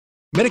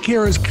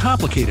Medicare is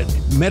complicated.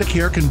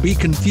 Medicare can be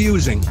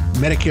confusing.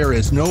 Medicare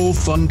is no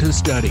fun to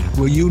study.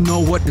 Will you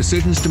know what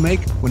decisions to make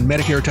when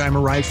Medicare time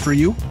arrives for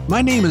you?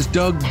 My name is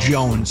Doug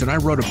Jones, and I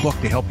wrote a book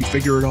to help you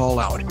figure it all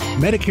out.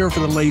 Medicare for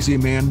the Lazy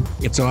Man.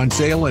 It's on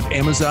sale at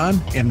Amazon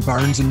and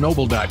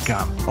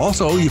BarnesandNoble.com.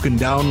 Also, you can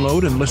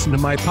download and listen to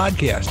my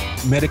podcast,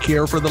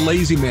 Medicare for the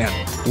Lazy Man,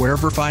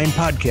 wherever fine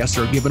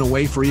podcasts are given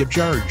away free of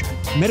charge.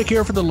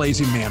 Medicare for the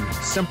Lazy Man,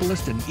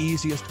 simplest and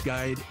easiest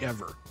guide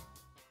ever.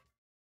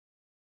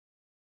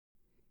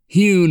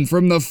 Hewn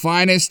from the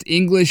finest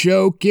English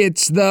oak,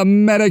 it's the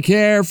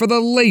Medicare for the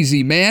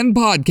Lazy Man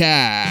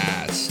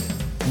podcast.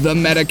 The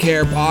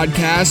Medicare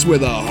podcast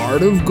with a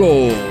heart of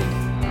gold.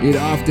 It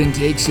often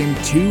takes him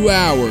 2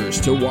 hours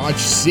to watch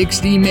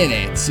 60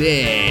 minutes.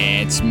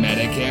 It's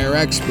Medicare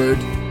expert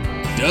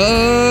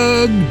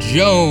Doug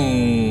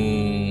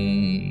Jones.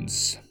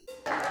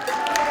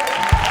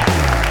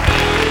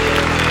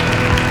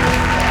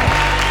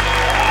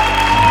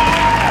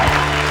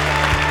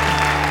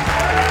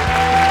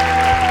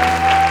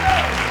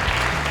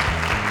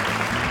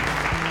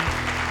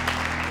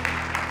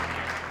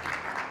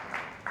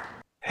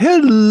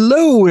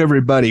 Hello,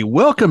 everybody.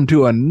 Welcome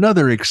to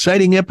another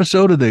exciting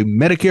episode of the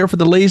Medicare for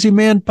the Lazy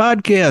Man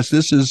podcast.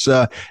 This is,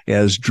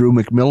 as Drew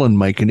McMillan,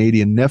 my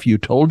Canadian nephew,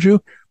 told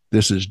you,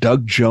 this is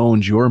Doug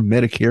Jones, your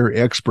Medicare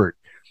expert,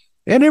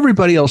 and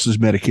everybody else's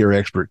Medicare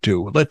expert,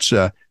 too.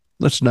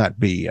 Let's not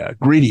be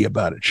greedy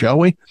about it, shall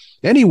we?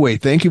 Anyway,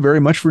 thank you very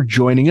much for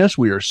joining us.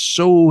 We are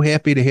so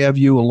happy to have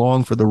you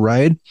along for the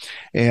ride.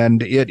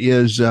 And it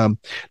is,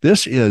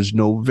 this is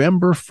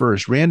November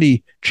 1st.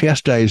 Randy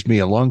chastised me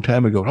a long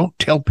time ago. Don't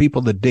tell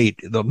people the date.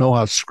 They'll know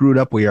how screwed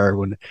up we are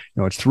when,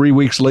 it's 3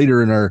 weeks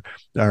later and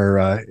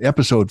our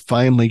episode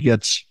finally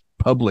gets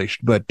published.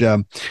 But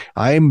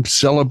I'm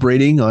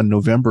celebrating on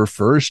November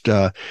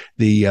 1st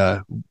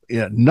the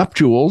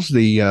nuptials,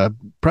 the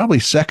probably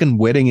second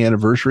wedding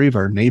anniversary of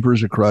our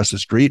neighbors across the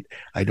street.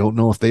 I don't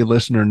know if they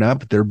listen or not,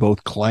 but they're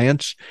both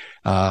clients.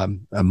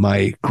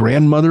 My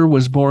grandmother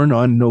was born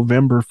on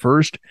November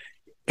 1st,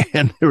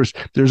 and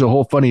there's a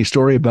whole funny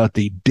story about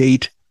the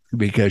date,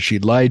 because she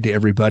lied to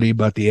everybody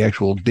about the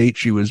actual date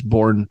she was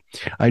born.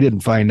 I didn't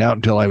find out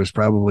until I was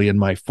probably in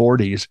my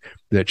 40s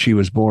that she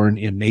was born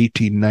in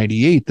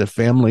 1898.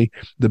 The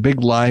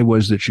big lie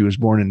was that she was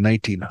born in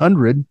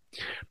 1900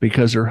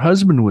 because her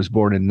husband was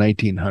born in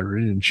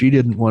 1900 and she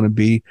didn't want to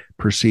be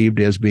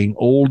perceived as being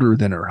older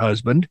than her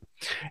husband.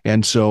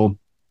 And so,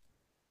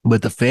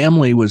 but the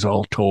family was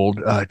all told,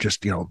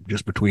 just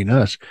between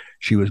us,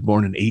 she was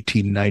born in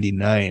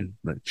 1899.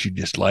 But she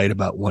just lied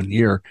about 1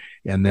 year.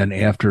 And then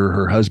after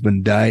her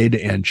husband died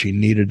and she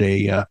needed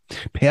a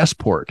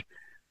passport,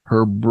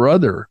 her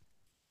brother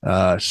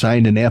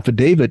signed an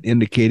affidavit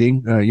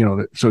indicating,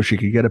 so she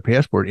could get a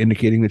passport,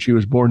 indicating that she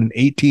was born in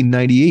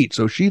 1898.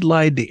 So she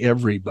lied to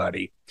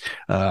everybody.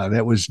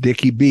 That was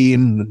Dickie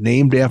Bean,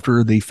 named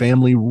after the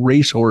family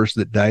racehorse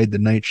that died the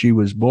night she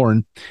was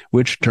born,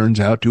 which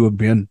turns out to have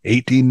been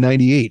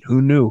 1898.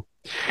 Who knew?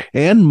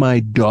 And my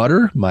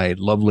daughter, my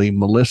lovely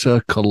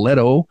Melissa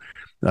Coletto,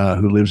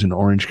 who lives in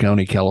Orange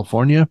County,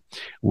 California,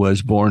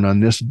 was born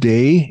on this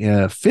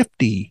day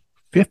 50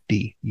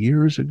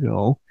 years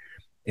ago.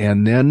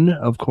 And then,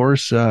 of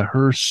course,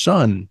 her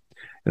son,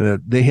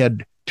 they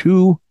had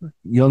two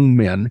young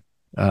men.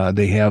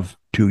 They have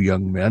two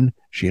young men,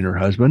 she and her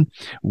husband.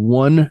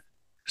 One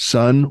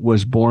son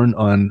was born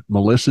on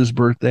Melissa's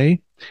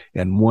birthday,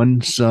 and one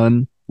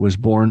son was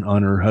born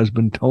on her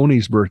husband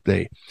Tony's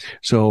birthday.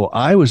 So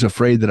I was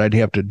afraid that I'd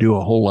have to do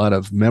a whole lot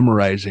of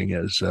memorizing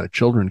as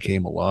children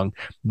came along,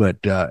 but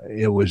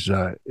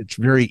it's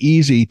very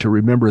easy to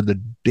remember the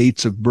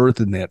dates of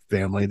birth in that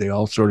family. They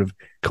all sort of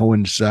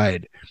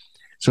coincide.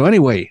 So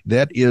anyway,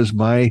 that is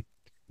my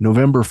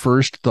November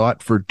 1st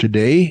thought for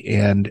today,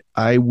 and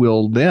I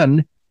will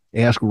then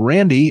ask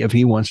Randy if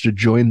he wants to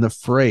join the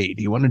fray.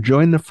 Do you want to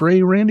join the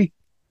fray, Randy?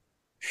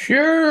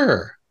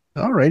 Sure.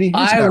 All righty.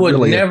 I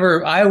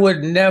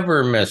would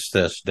never miss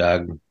this,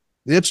 Doug.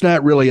 It's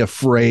not really a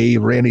fray.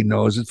 Randy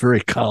knows it's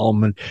very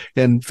calm. And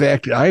in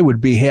fact, I would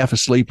be half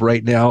asleep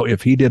right now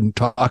if he didn't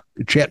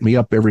chat me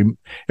up.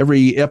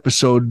 Every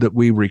episode that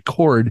we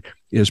record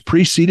is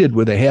preceded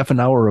with a half an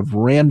hour of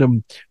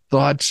random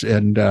thoughts.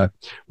 And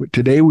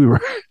today we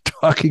were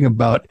talking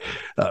about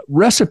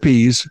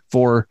recipes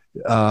for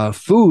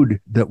food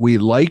that we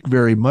like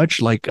very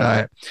much. Like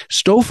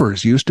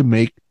Stouffer's used to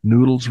make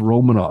noodles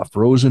Romanoff,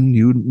 frozen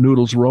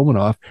noodles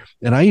Romanoff.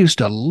 And I used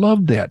to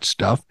love that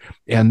stuff.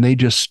 And they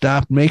just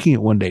stopped making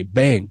it one day.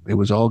 Bang, it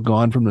was all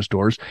gone from the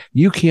stores.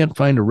 You can't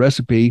find a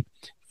recipe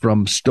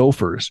from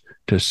Stouffer's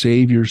to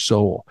save your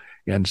soul.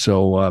 And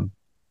so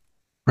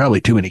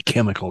probably too many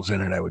chemicals in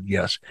it, I would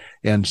guess.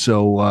 And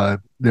so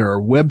there are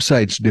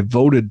websites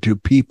devoted to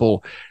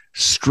people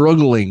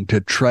struggling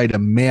to try to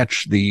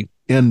match the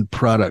end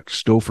product,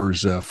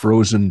 Stouffer's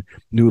frozen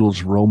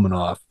noodles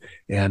Romanoff.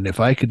 And if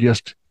I could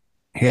just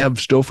have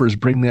Stouffer's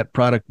bring that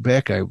product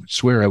back, I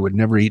swear I would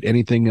never eat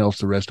anything else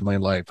the rest of my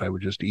life. I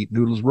would just eat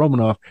noodles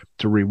Romanoff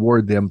to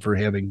reward them for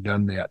having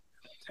done that.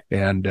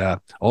 And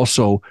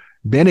also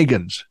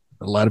Bennigan's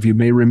A lot of you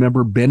may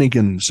remember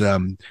Bennigan's.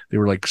 They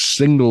were like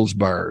singles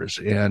bars,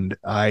 and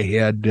I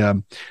had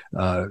a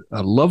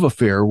love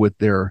affair with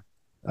their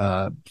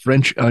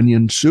French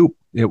onion soup.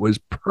 It was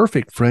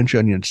perfect French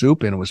onion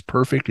soup, and it was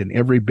perfect in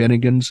every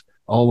Bennigan's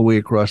all the way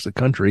across the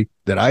country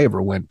that I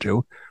ever went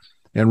to.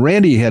 And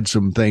Randy had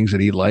some things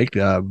that he liked.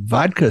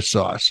 Vodka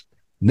sauce.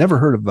 Never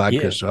heard of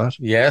vodka sauce.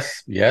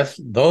 Yes.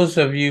 Those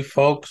of you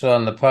folks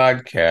on the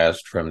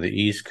podcast from the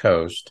East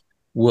Coast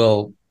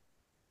will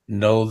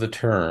know the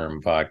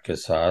term vodka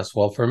sauce.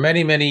 Well, for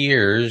many, many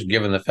years,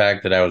 given the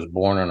fact that I was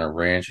born on a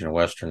ranch in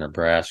western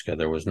Nebraska,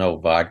 there was no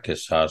vodka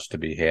sauce to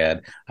be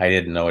had. I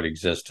didn't know it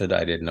existed.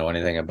 I didn't know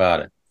anything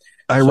about it.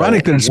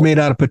 Ironic that it's made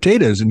out of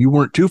potatoes, and you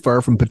weren't too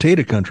far from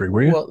potato country,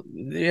 were you? Well,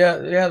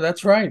 yeah,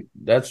 that's right.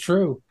 That's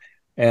true.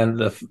 And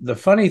the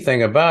funny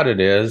thing about it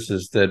is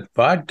that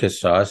vodka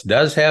sauce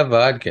does have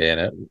vodka in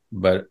it,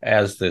 but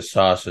as the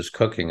sauce is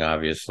cooking,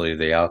 obviously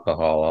the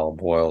alcohol all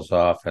boils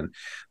off and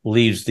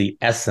leaves the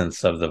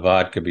essence of the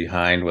vodka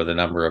behind with a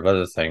number of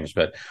other things.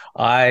 But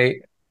I,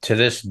 to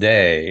this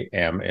day,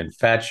 am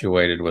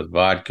infatuated with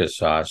vodka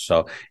sauce.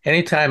 So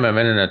anytime I'm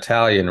in an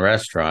Italian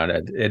restaurant,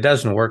 it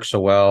doesn't work so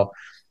well.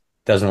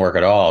 Doesn't work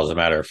at all, as a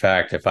matter of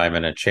fact, if I'm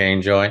in a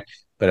chain joint.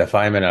 But if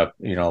I'm in a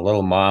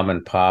little mom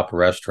and pop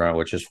restaurant,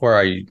 which is where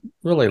I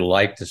really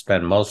like to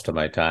spend most of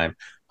my time,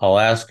 I'll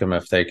ask them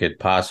if they could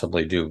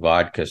possibly do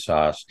vodka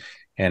sauce.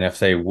 And if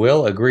they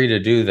will agree to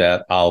do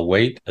that, I'll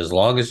wait as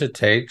long as it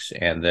takes,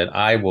 and then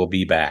I will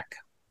be back.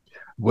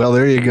 Well,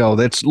 there you go.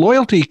 That's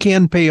loyalty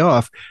can pay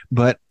off,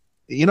 but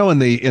in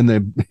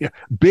the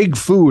big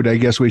food, I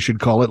guess we should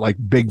call it, like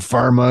big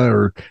pharma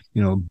or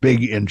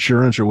big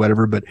insurance or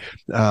whatever. But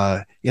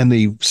in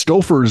the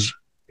Stouffer's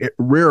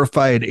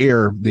rarefied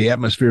air, the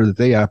atmosphere that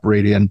they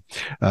operate in,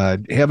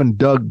 having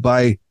Doug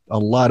buy a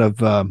lot of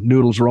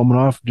noodles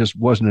Romanoff just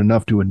wasn't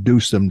enough to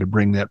induce them to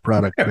bring that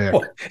product back.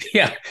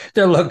 Yeah,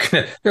 they're looking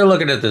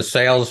at the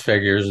sales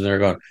figures and they're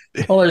going,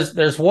 well,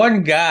 there's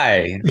one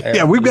guy.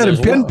 Yeah, we've got him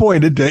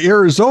pinpointed to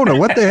Arizona.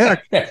 What the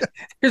heck?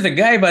 There's a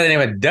guy by the name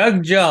of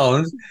Doug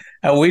Jones.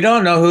 We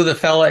don't know who the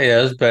fella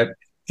is, but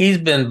he's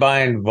been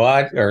buying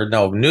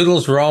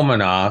noodles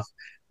Romanoff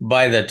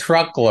by the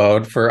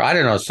truckload for, I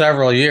don't know,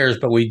 several years,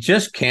 but we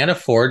just can't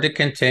afford to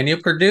continue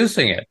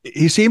producing it.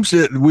 He seems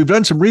to, we've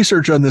done some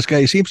research on this guy.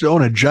 He seems to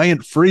own a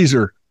giant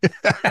freezer.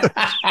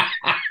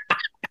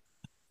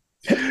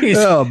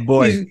 Oh,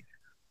 boy.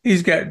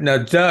 He's got, now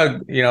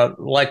Doug,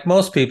 like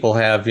most people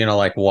have,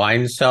 like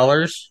wine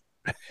cellars.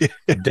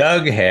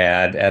 Doug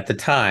had at the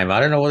time, I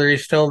don't know whether he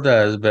still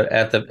does, but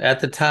at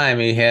the time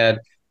he had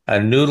a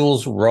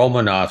noodles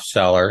Romanoff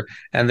cellar,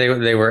 and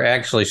they were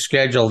actually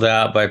scheduled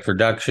out by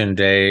production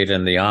date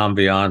and the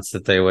ambiance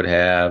that they would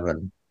have.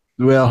 And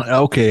well,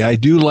 okay, I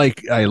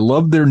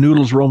love their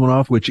noodles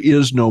Romanoff, which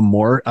is no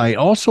more. I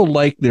also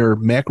like their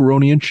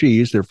macaroni and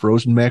cheese, their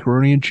frozen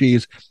macaroni and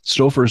cheese.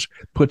 Stouffer's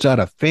puts out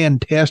a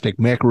fantastic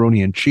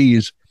macaroni and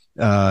cheese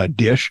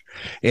dish,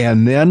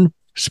 and then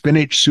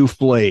spinach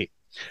souffle.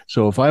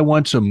 So if I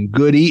want some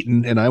good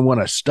eating and I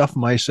want to stuff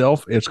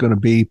myself, it's going to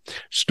be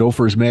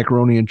Stouffer's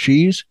macaroni and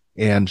cheese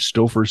and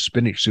Stouffer's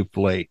spinach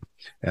souffle.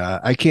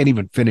 I can't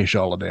even finish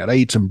all of that. I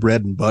eat some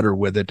bread and butter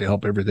with it to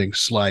help everything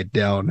slide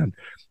down,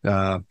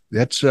 and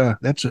that's a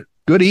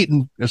good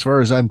eating as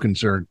far as I'm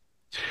concerned.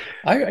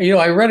 I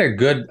read a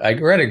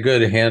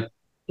good hint,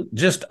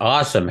 just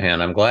awesome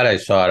hint. I'm glad I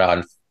saw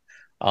it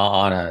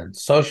on a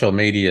social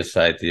media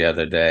site the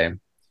other day.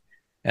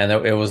 And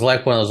it was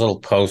like one of those little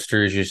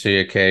posters you see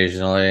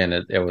occasionally. And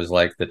it was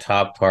like the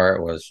top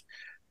part was,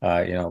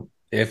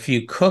 if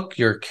you cook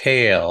your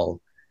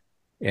kale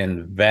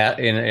in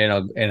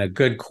a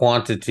good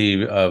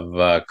quantity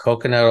of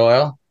coconut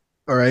oil.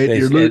 All right.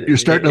 You're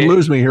starting to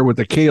lose me here with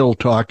the kale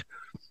talk.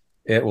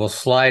 It will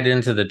slide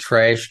into the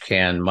trash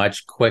can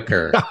much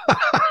quicker.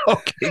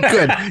 Okay,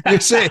 good.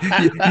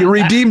 You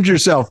redeemed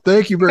yourself.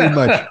 Thank you very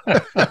much.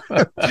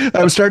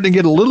 I was starting to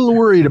get a little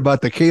worried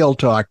about the kale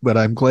talk, but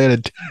I'm glad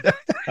it.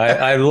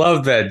 I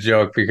love that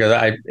joke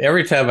because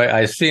every time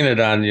I've seen it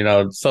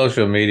on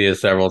social media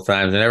several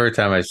times, and every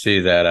time I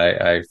see that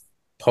I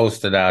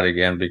post it out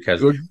again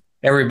because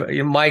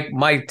everybody,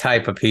 my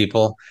type of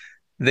people,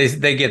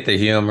 they get the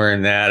humor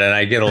in that, and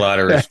I get a lot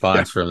of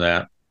response from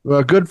that.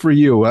 Well, good for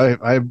you.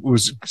 I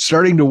was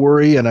starting to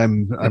worry, and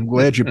I'm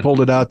glad you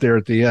pulled it out there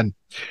at the end.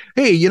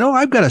 Hey,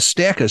 I've got a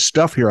stack of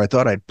stuff here I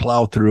thought I'd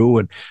plow through,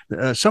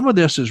 and some of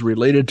this is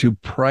related to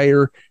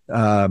prior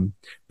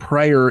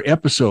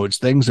episodes,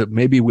 things that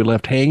maybe we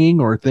left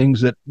hanging or things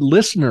that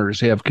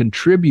listeners have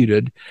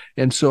contributed.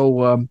 And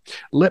so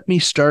let me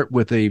start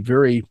with a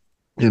very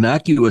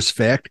innocuous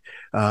fact.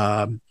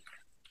 Let's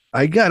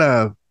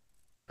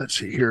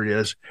see, here it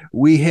is.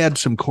 We had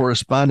some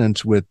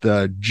correspondence with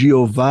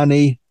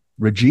Giovanni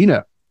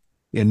Regina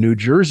in New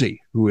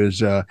Jersey, who is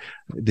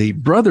the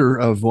brother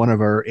of one of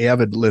our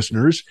avid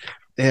listeners.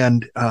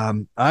 And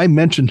I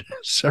mentioned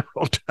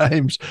several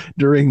times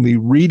during the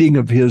reading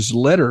of his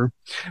letter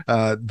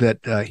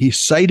that he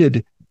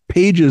cited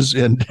pages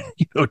and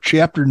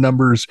chapter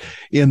numbers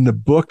in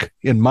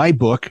my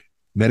book,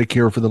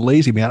 Medicare for the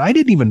Lazy Man. I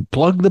didn't even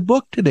plug the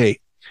book today.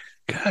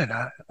 God,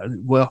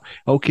 well,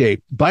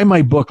 okay. Buy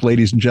my book,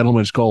 ladies and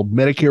gentlemen. It's called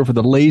Medicare for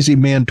the Lazy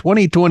Man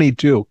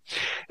 2022.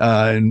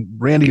 And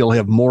Randy will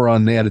have more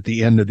on that at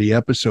the end of the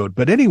episode.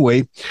 But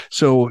anyway,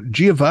 so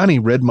Giovanni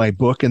read my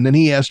book, and then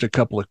he asked a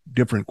couple of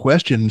different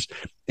questions,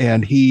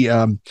 and he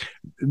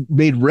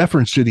made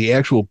reference to the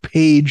actual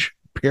page,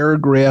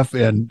 paragraph,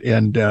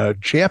 and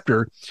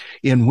chapter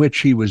in which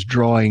he was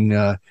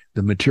drawing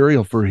the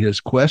material for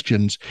his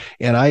questions.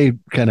 And I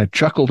kind of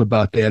chuckled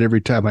about that every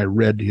time I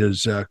read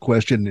his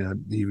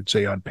question. He would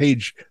say, on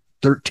page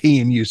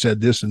 13, you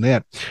said this and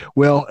that.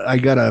 Well, I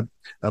got a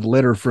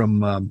letter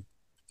from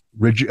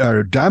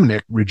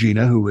Dominic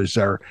Regina, who is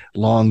our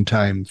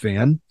longtime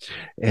fan.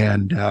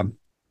 And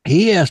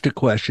he asked a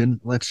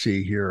question. Let's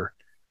see here.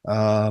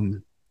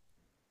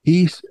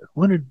 He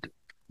wanted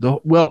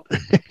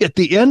at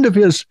the end of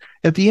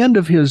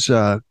his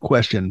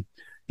question,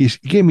 he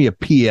gave me a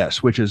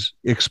PS, which is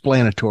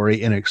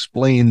explanatory and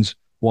explains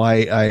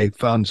why I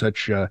found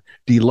such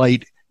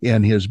delight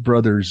in his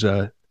brother's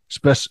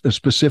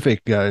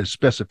specific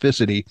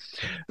specificity.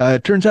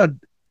 It turns out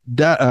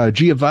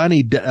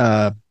Giovanni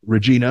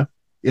Regina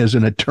is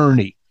an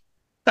attorney.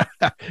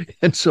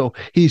 And so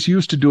he's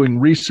used to doing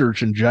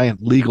research in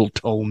giant legal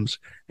tomes,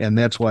 and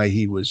that's why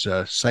he was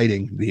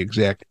citing the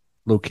exact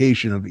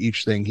location of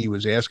each thing he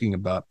was asking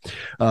about.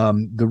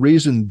 The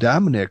reason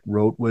Dominic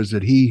wrote was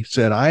that he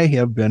said, I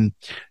have been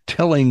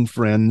telling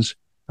friends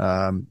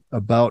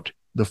about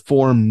the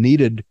form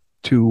needed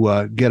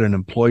to get an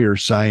employer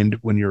signed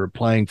when you're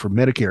applying for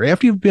Medicare.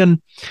 After you've been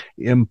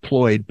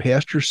employed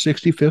past your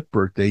 65th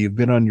birthday, you've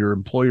been on your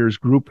employer's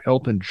group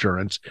health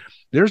insurance,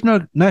 there's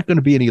not going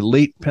to be any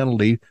late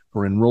penalty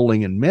for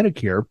enrolling in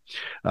Medicare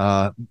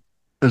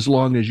as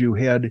long as you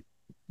had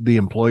the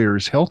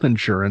employer's health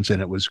insurance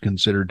and it was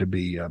considered to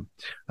be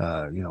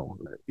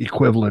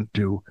equivalent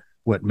to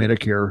what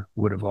Medicare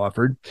would have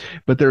offered.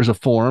 But there's a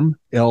form,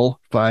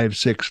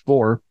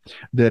 L564,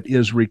 that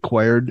is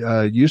required.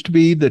 Used to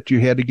be that you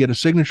had to get a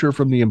signature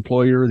from the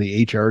employer,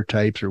 the HR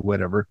types or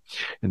whatever,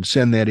 and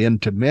send that in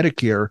to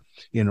Medicare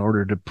in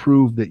order to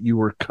prove that you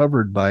were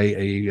covered by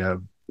a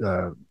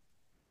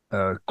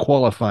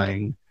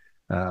qualifying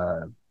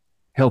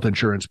health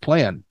insurance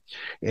plan.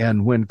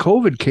 And when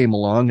COVID came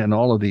along and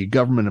all of the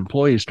government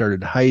employees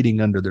started hiding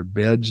under their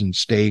beds and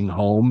staying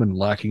home and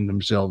locking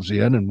themselves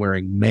in and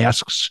wearing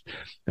masks,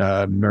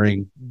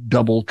 wearing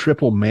double,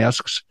 triple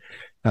masks,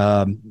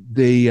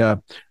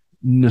 the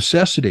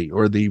necessity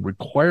or the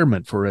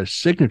requirement for a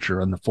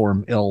signature on the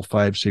form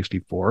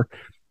L564,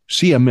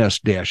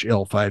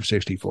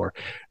 CMS-L564,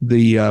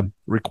 the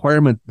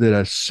requirement that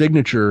a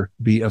signature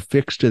be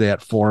affixed to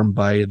that form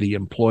by the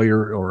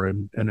employer or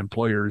an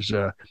employer's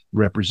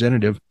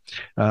representative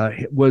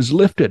was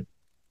lifted.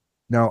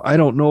 Now, I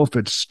don't know if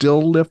it's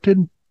still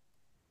lifted.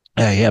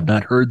 I have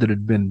not heard that it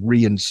had been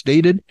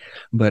reinstated,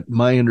 but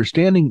my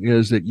understanding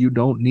is that you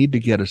don't need to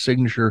get a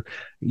signature.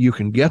 You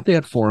can get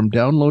that form,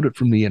 download it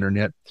from the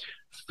internet,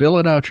 fill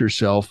it out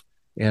yourself,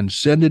 and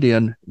send it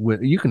in.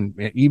 You can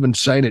even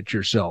sign it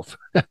yourself.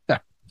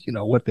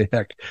 What the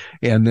heck?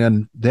 And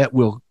then that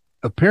will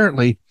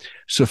apparently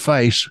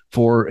suffice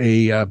for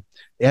a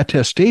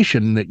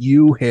attestation that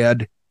you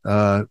had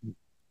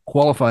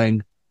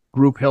qualifying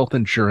group health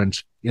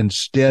insurance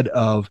instead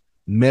of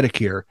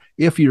Medicare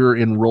if you're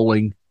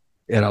enrolling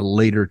at a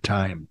later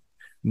time.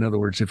 In other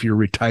words, if you're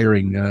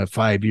retiring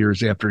 5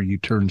 years after you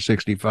turn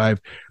 65,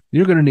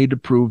 you're going to need to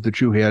prove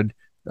that you had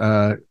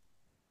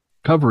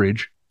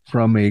coverage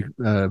from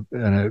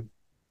an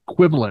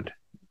equivalent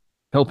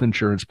health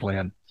insurance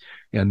plan.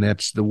 And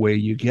that's the way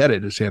you get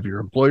it, is have your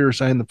employer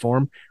sign the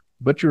form,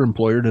 but your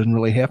employer doesn't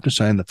really have to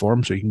sign the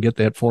form. So you can get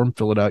that form,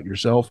 fill it out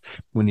yourself.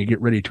 When you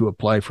get ready to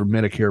apply for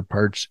Medicare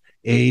Parts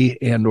A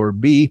and or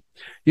B,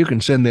 you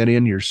can send that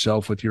in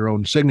yourself with your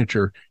own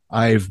signature,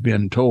 I've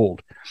been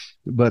told.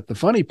 But the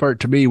funny part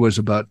to me was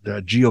about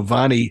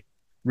Giovanni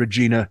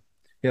Regina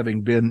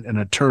having been an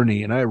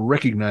attorney, and I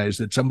recognize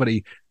that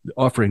somebody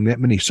offering that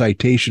many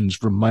citations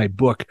from my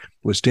book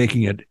was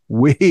taking it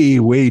way,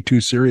 way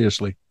too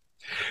seriously.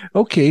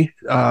 Okay,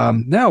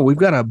 now we've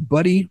got a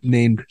buddy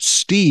named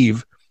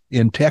Steve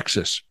in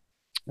Texas,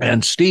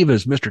 and Steve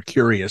is Mr.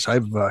 Curious.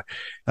 I've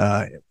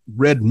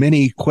read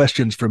many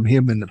questions from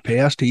him in the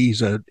past.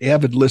 He's an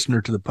avid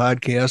listener to the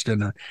podcast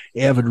and an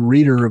avid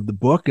reader of the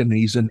book, and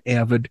he's an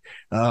avid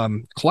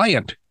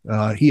client,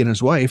 he and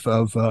his wife,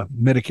 of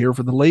Medicare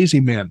for the Lazy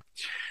Man.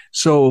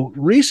 So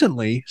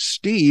recently,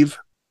 Steve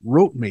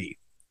wrote me,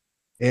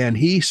 and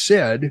he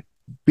said,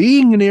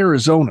 being in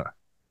Arizona,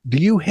 do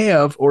you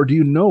have or do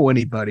you know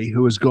anybody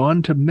who has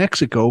gone to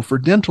Mexico for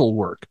dental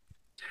work?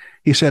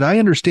 He said, I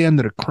understand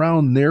that a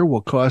crown there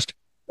will cost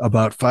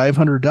about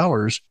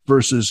 $500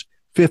 versus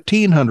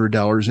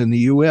 $1,500 in the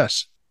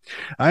U.S.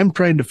 I'm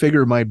trying to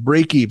figure my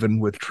break even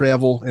with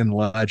travel and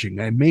lodging.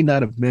 I may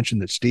not have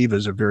mentioned that Steve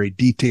is a very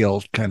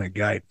detailed kind of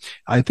guy.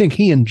 I think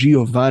he and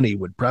Giovanni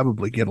would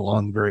probably get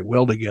along very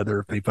well together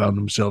if they found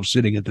themselves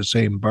sitting at the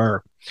same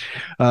bar.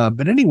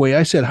 But anyway,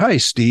 I said, hi,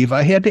 Steve.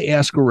 I had to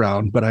ask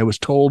around, but I was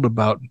told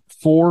about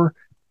 4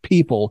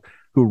 people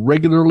who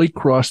regularly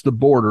cross the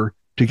border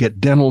to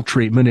get dental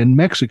treatment in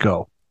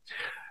Mexico.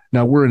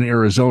 Now, we're in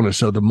Arizona,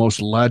 so the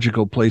most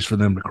logical place for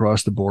them to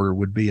cross the border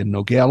would be in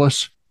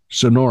Nogales,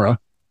 Sonora.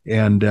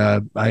 And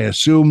I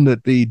assume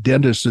that the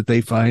dentists that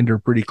they find are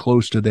pretty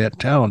close to that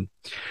town.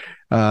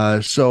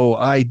 So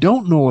I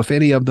don't know if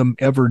any of them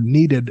ever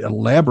needed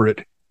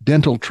elaborate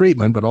dental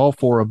treatment, but all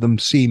 4 of them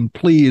seemed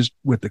pleased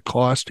with the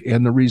cost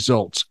and the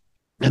results.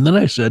 And then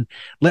I said,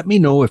 let me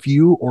know if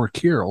you or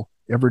Carol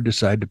ever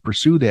decide to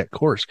pursue that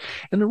course.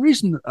 And the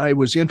reason I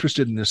was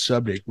interested in this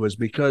subject was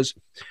because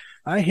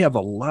I have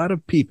a lot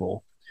of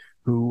people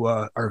who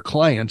are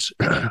clients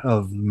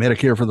of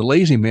Medicare for the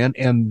Lazy Man,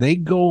 and they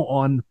go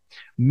on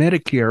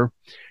Medicare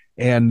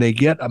and they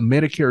get a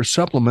Medicare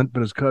supplement,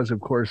 but it's because, of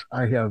course,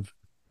 I have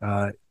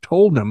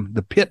told them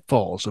the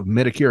pitfalls of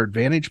Medicare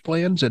Advantage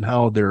plans and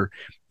how they're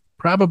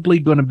probably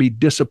going to be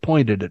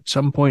disappointed at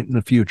some point in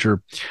the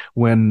future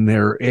when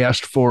they're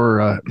asked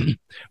for,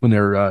 when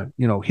they're,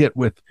 hit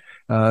with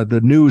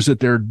the news that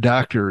their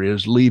doctor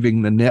is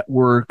leaving the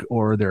network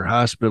or their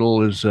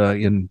hospital is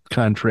in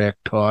contract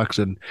talks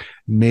and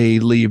may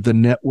leave the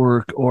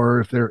network, or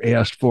if they're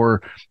asked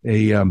for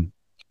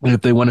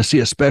if they want to see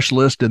a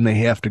specialist and they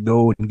have to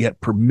go and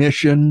get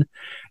permission.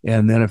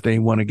 And then if they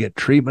want to get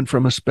treatment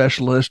from a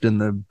specialist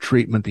and the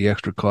treatment, the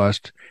extra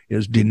cost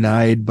is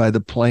denied by the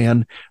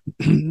plan.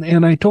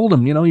 And I told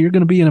them, you're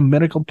going to be in a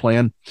medical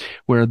plan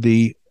where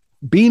the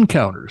bean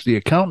counters, the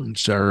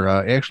accountants, are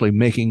actually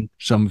making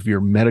some of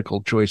your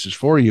medical choices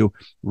for you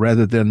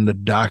rather than the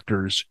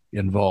doctors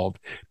involved.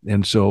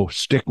 And so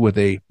stick with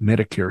a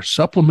Medicare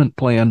supplement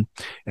plan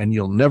and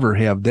you'll never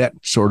have that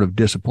sort of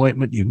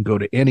disappointment. You can go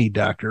to any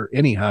doctor,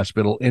 any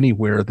hospital,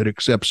 anywhere that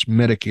accepts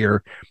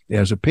Medicare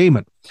as a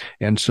payment.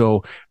 And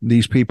so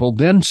these people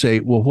then say,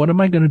 well, what am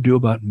I going to do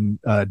about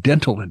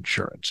dental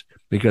insurance?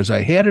 Because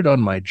I had it on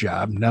my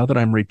job. Now that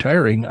I'm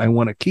retiring, I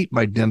want to keep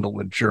my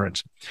dental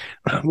insurance.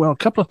 Well, a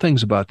couple of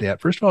things about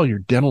that. First of all, your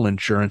dental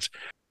insurance,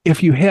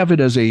 if you have it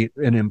as an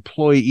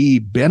employee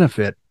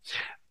benefit,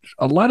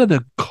 a lot of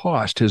the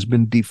cost has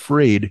been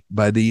defrayed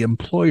by the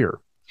employer.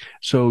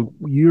 So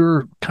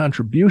your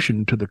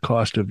contribution to the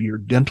cost of your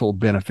dental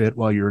benefit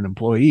while you're an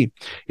employee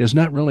is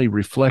not really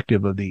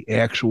reflective of the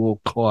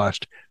actual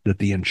cost that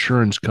the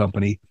insurance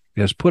company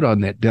has put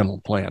on that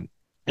dental plan.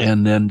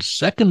 And then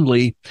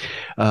secondly,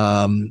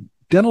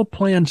 dental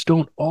plans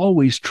don't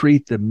always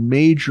treat the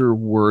major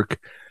work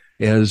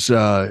as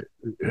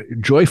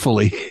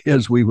joyfully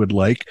as we would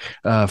like.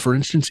 For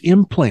instance,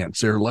 implants.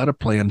 There are a lot of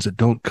plans that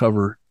don't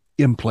cover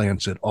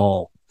implants at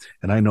all.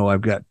 And I know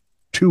I've got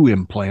 2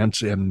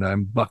 implants and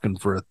I'm bucking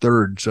for a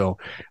third. So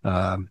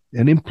an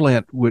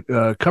implant would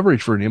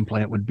coverage for an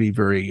implant would be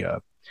very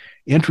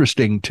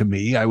interesting to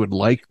me. I would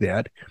like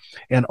that.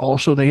 And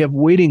also they have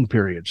waiting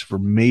periods for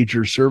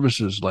major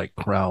services like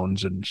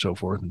crowns and so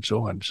forth and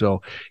so on.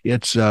 So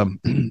it's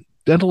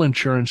dental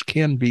insurance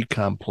can be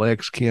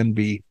complex, can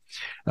be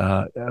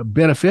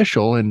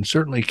beneficial, and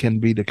certainly can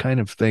be the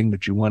kind of thing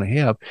that you want to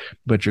have,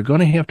 but you're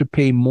going to have to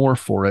pay more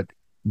for it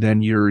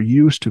than you're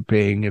used to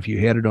paying if you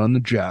had it on the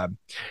job.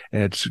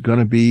 It's going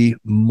to be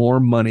more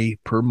money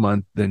per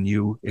month than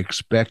you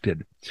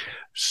expected.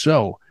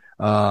 So,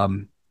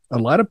 a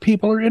lot of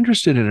people are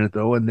interested in it,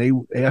 though, and they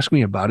ask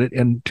me about it.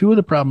 And 2 of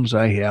the problems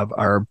I have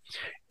are,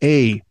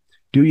 A,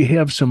 do you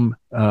have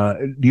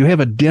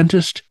a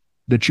dentist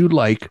that you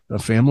like, a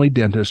family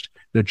dentist,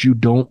 that you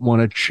don't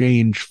want to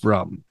change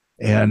from?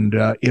 And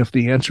if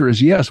the answer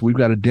is yes, we've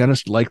got a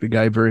dentist, like the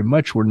guy very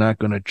much, we're not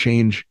going to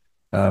change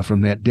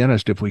from that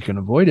dentist if we can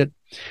avoid it.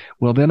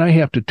 Well, then I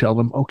have to tell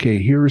them, okay,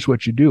 here's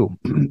what you do.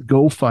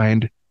 Go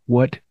find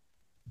what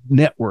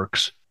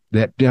networks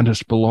that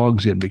dentist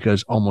belongs in,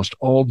 because almost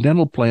all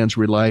dental plans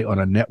rely on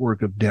a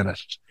network of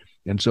dentists.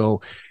 And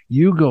so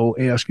you go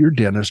ask your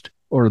dentist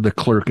or the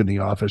clerk in the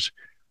office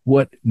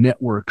what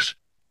networks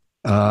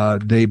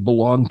they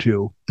belong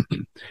to.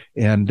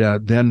 And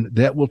then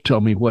that will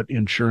tell me what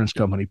insurance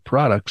company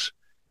products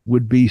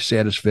would be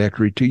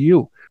satisfactory to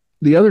you.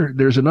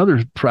 There's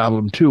another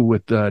problem too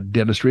with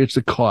dentistry. It's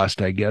the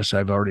cost, I guess.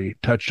 I've already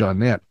touched on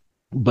that.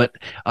 But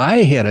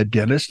I had a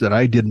dentist that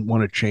I didn't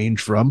want to change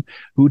from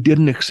who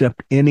didn't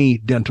accept any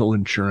dental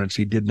insurance.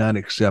 He did not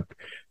accept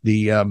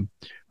the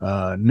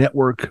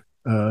network,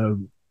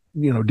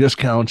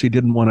 discounts. He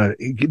didn't want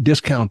to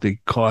discount the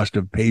cost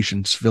of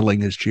patients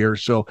filling his chair.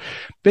 So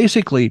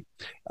basically,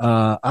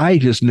 I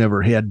just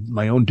never had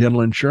my own dental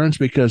insurance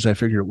because I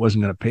figured it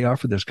wasn't going to pay off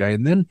for this guy.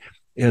 And then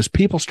as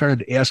people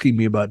started asking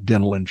me about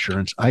dental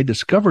insurance, I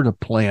discovered a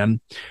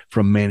plan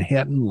from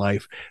Manhattan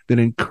Life that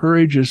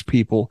encourages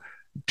people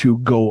to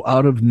go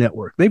out of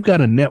network. They've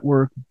got a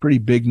network, pretty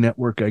big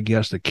network, I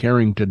guess, the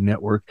Carrington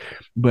network.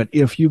 But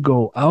if you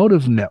go out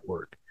of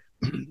network,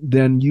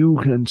 then you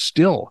can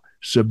still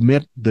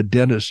submit the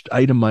dentist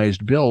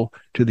itemized bill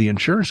to the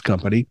insurance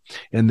company,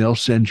 and they'll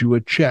send you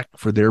a check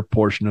for their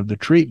portion of the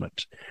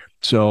treatment.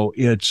 So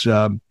it's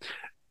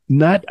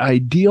not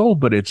ideal,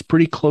 but it's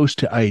pretty close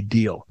to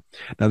ideal.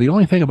 Now, the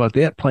only thing about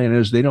that plan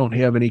is they don't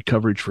have any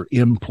coverage for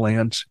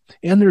implants,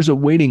 and there's a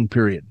waiting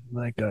period,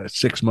 like a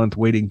 6-month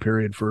waiting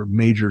period for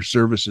major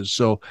services.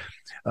 So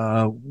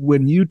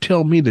when you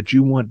tell me that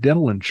you want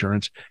dental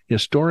insurance,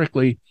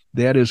 historically,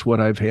 that is what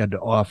I've had to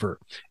offer.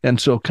 And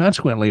so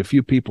consequently, a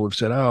few people have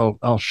said, oh,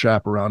 I'll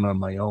shop around on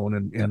my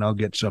own and I'll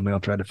get something. I'll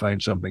try to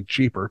find something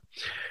cheaper.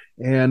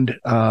 And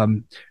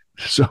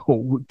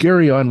so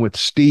carry on with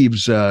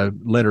Steve's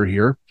letter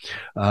here.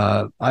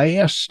 I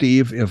asked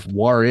Steve if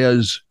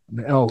Juarez,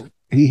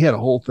 he had a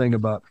whole thing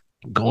about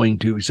going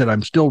to, he said,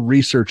 I'm still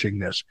researching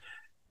this.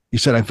 He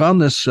said, I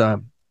found this, wait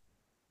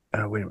a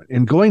minute.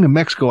 In going to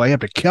Mexico, I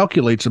have to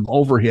calculate some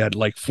overhead,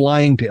 like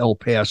flying to El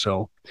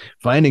Paso,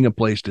 finding a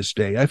place to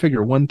stay. I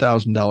figure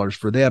 $1,000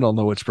 for that,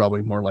 although it's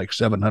probably more like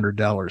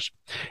 $700.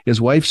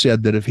 His wife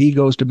said that if he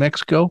goes to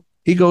Mexico,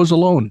 he goes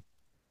alone.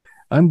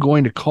 I'm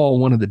going to call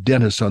one of the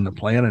dentists on the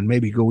plan and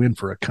maybe go in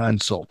for a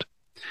consult.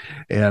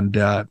 And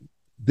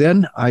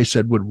then I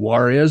said, would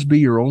Juarez be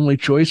your only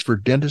choice for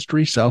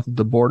dentistry south of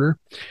the border?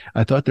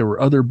 I thought there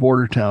were other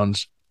border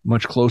towns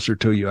much closer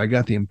to you. I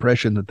got the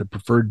impression that the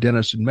preferred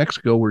dentists in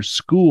Mexico were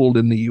schooled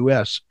in the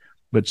U.S.,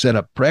 but set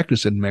up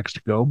practice in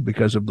Mexico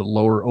because of the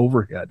lower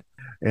overhead.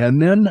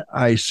 And then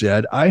I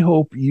said, I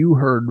hope you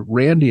heard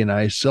Randy and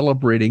I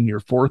celebrating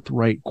your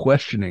forthright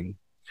questioning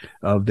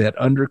of that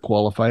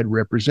underqualified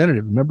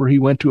representative. Remember, he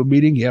went to a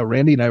meeting? Yeah,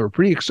 Randy and I were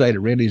pretty excited.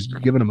 Randy's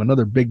giving him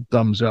another big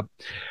thumbs up.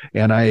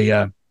 And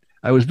I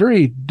was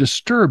very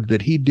disturbed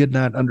that he did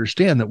not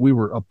understand that we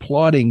were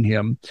applauding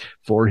him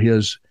for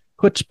his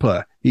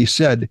chutzpah. He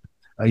said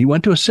he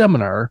went to a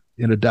seminar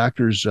in a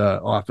doctor's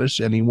office,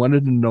 and he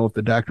wanted to know if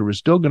the doctor was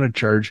still going to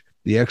charge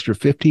the extra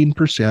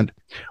 15%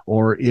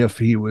 or if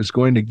he was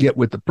going to get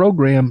with the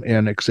program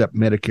and accept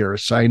Medicare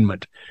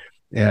assignment.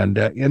 And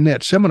in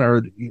that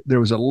seminar, there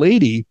was a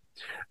lady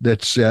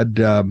that said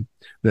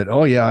that,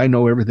 oh, yeah, I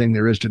know everything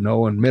there is to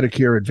know, and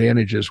Medicare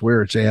Advantage is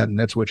where it's at, and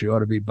that's what you ought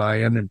to be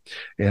buying.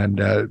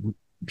 And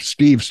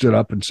Steve stood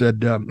up and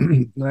said,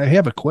 I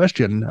have a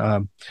question.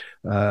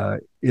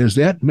 Is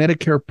that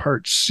Medicare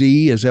Part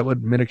C? Is that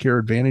what Medicare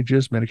Advantage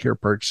is, Medicare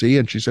Part C?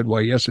 And she said,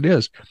 well, yes, it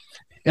is.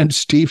 And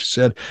Steve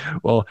said,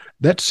 well,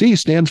 that C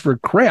stands for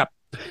crap.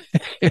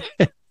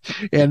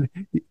 And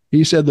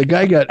he said the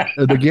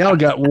gal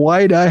got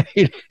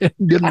wide-eyed and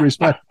didn't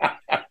respond.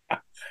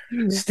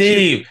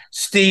 Steve,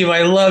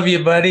 I love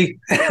you, buddy.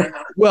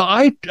 Well,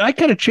 I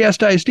kind of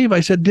chastised Steve.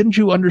 I said, didn't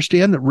you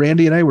understand that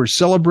Randy and I were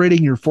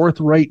celebrating your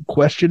forthright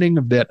questioning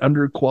of that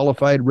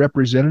underqualified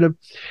representative?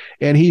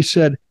 And he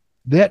said,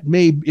 it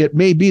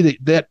may be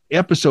that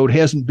episode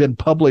hasn't been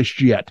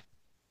published yet.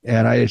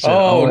 And I said,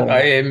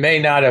 it may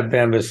not have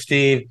been, but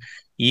Steve,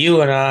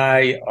 you and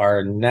I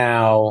are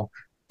now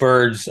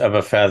birds of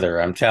a feather,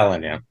 I'm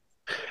telling you.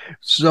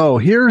 So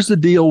here's the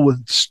deal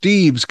with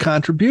Steve's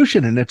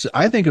contribution, and it's,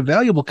 I think, a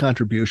valuable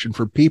contribution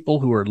for people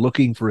who are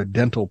looking for a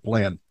dental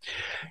plan.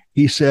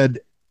 He said,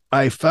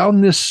 I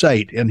found this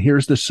site, and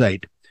here's the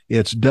site.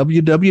 It's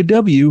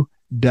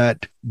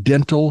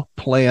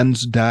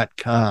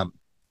www.dentalplans.com.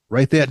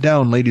 Write that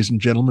down, ladies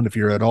and gentlemen, if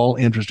you're at all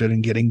interested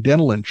in getting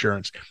dental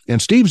insurance.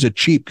 And Steve's a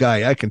cheap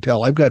guy, I can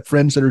tell. I've got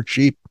friends that are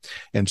cheap,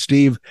 and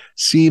Steve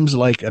seems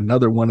like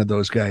another one of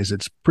those guys.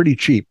 It's pretty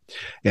cheap.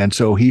 And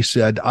so he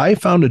said, I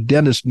found a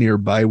dentist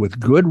nearby with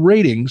good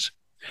ratings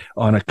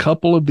on a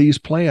couple of these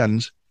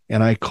plans,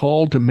 and I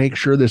called to make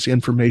sure this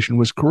information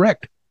was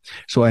correct.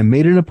 So I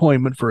made an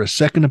appointment for a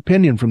second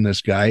opinion from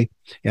this guy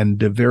and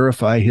to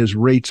verify his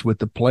rates with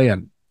the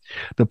plan.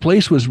 The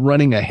place was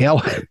running a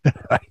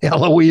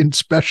Halloween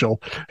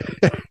special.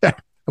 I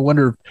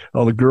wonder if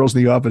all the girls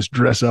in the office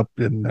dress up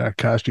in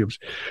costumes.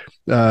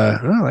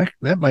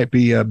 That might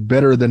be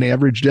better than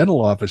average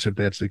dental office if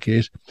that's the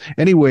case.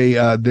 Anyway,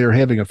 they're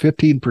having a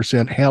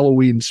 15%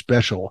 Halloween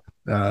special,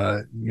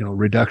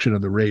 reduction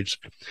of the rates.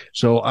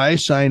 So I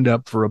signed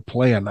up for a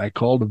plan. I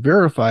called to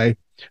verify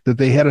that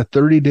they had a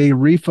 30-day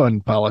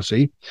refund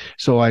policy.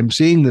 So I'm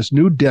seeing this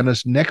new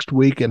dentist next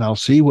week, and I'll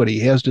see what he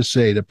has to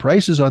say. The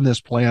prices on this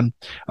plan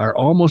are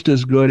almost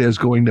as good as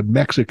going to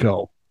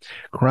Mexico.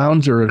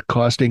 Crowns are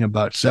costing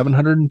about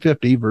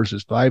 $750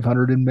 versus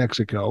 $500 in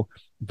Mexico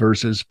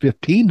versus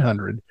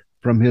 $1,500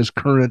 from his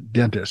current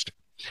dentist.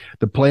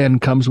 The plan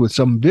comes with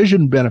some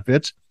vision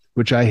benefits,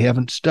 which I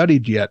haven't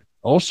studied yet.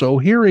 Also,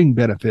 hearing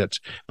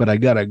benefits, but I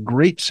got a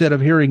great set of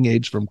hearing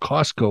aids from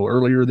Costco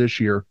earlier this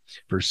year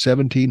for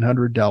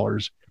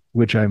 $1,700,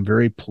 which I'm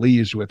very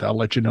pleased with. I'll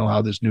let you know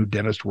how this new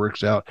dentist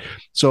works out.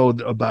 So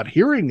about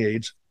hearing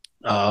aids,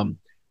 I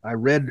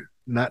read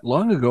not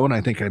long ago, and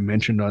I think I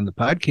mentioned on the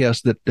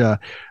podcast that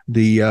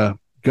the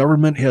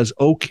government has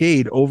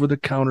okayed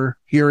over-the-counter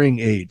hearing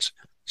aids.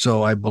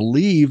 So I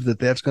believe that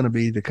that's going to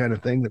be the kind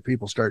of thing that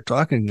people start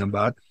talking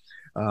about.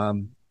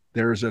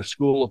 There's a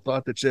school of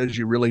thought that says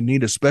you really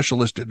need a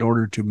specialist in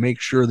order to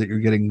make sure that you're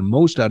getting the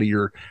most out of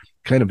your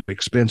kind of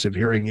expensive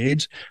hearing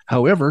aids.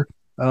 However,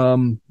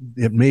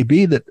 it may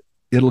be that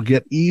it'll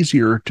get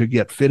easier to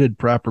get fitted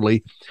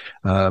properly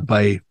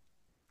by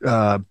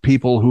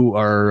people who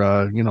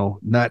are,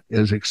 not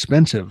as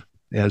expensive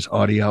as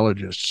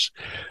audiologists.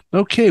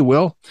 Okay,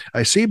 well,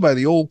 I see by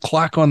the old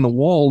clock on the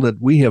wall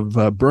that we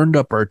have burned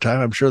up our time.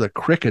 I'm sure the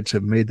crickets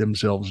have made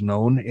themselves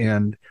known,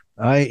 and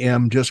I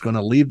am just going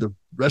to leave the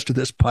rest of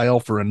this pile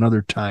for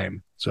another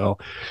time. So,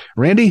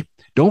 Randy,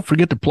 don't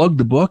forget to plug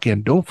the book,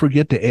 and don't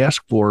forget to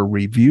ask for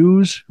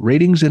reviews,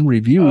 ratings, and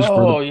reviews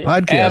for the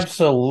podcast.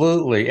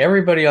 Absolutely.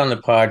 Everybody on the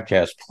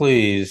podcast,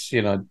 please,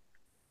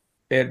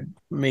 it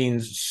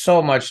means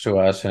so much to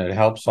us, and it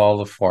helps all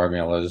the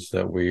formulas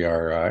that we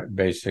are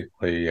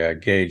basically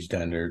gauged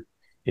under.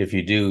 If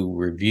you do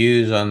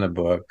reviews on the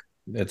book,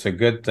 it's a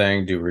good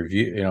thing. Do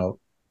review,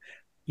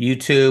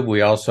 YouTube.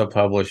 We also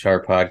publish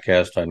our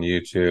podcast on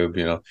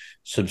YouTube.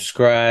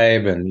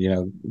 Subscribe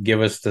and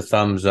give us the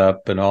thumbs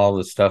up and all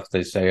the stuff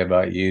they say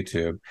about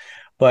YouTube.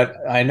 But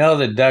I know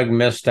that Doug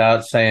missed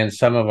out saying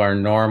some of our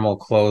normal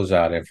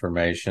closeout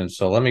information,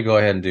 so let me go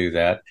ahead and do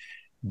that.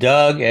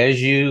 Doug,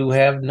 as you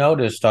have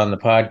noticed on the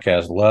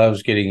podcast,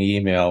 loves getting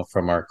email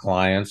from our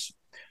clients.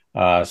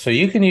 So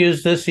you can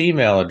use this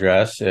email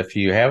address if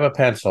you have a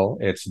pencil.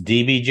 It's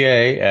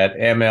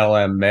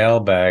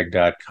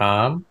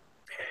dbj@mlmmailbag.com.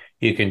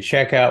 You can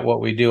check out what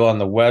we do on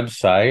the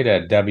website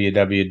at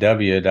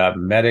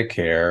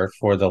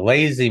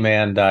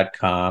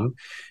www.medicareforthelazyman.com.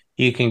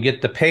 You can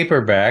get the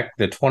paperback,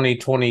 the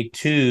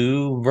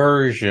 2022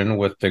 version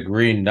with the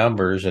green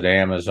numbers at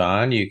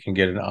Amazon. You can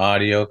get an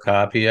audio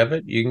copy of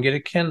it. You can get a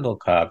Kindle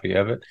copy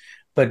of it.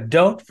 But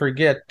don't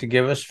forget to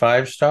give us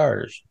 5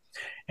 stars.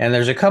 And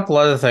there's a couple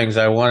other things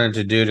I wanted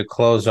to do to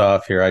close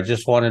off here. I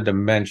just wanted to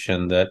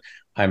mention that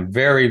I'm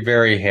very,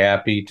 very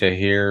happy to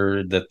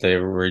hear that the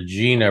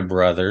Regina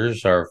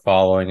brothers are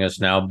following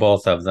us now,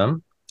 both of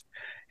them.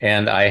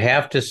 And I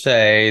have to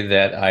say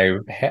that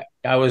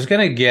I was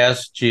going to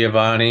guess,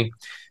 Giovanni,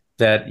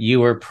 that you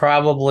were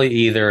probably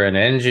either an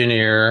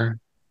engineer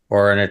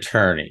or an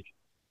attorney.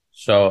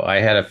 So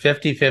I had a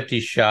 50-50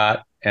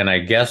 shot, and I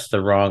guessed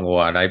the wrong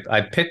one.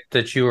 I picked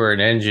that you were an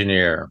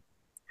engineer.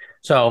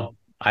 So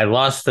I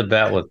lost the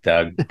bet with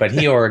Doug, but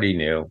he already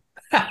knew.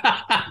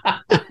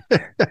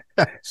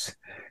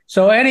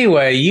 So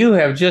anyway, you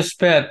have just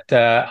spent,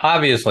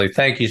 obviously,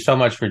 thank you so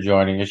much for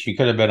joining us. You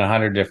could have been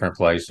 100 different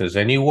places,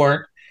 and you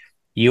weren't.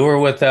 You were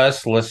with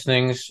us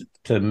listening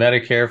to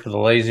Medicare for the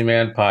Lazy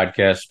Man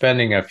podcast,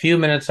 spending a few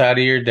minutes out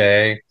of your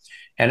day.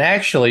 And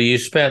actually, you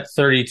spent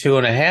 32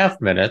 and a half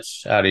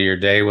minutes out of your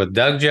day with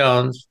Doug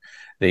Jones,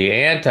 the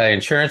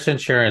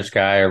insurance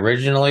guy,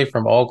 originally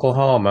from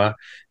Oklahoma,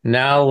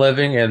 now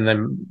living in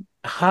the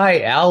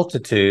high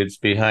altitudes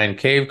behind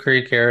Cave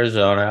Creek,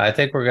 Arizona. I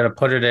think we're going to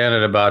put it in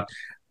at about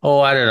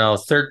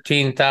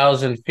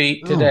 13,000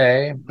 feet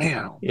today.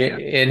 Man.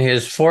 In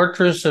his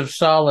fortress of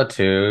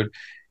solitude.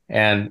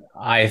 And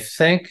I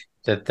think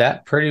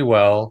that pretty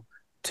well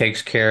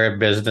takes care of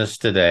business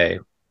today.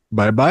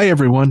 Bye-bye,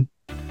 everyone.